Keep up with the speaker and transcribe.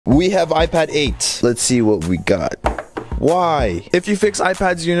We have iPad 8. Let's see what we got. Why? If you fix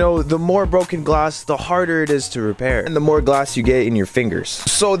iPads, you know, the more broken glass, the harder it is to repair, and the more glass you get in your fingers.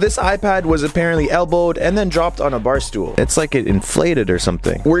 So this iPad was apparently elbowed and then dropped on a bar stool. It's like it inflated or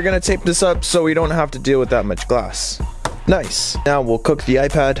something. We're gonna tape this up so we don't have to deal with that much glass. Nice. Now we'll cook the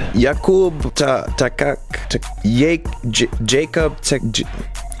iPad.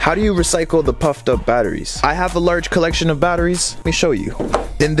 How do you recycle the puffed up batteries? I have a large collection of batteries. Let me show you.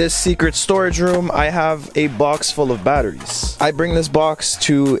 In this secret storage room, I have a box full of batteries. I bring this box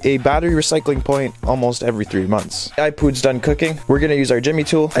to a battery recycling point almost every 3 months. iPad's done cooking. We're gonna use our Jimmy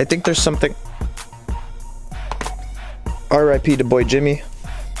tool. I think there's something. RIP to boy Jimmy.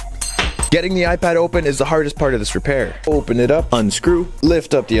 Getting the iPad open is the hardest part of this repair. Open it up, unscrew,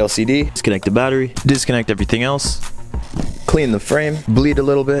 lift up the LCD, disconnect the battery, disconnect everything else, clean the frame, bleed a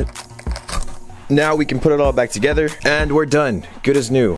little bit. Now we can put it all back together, and we're done. Good as new.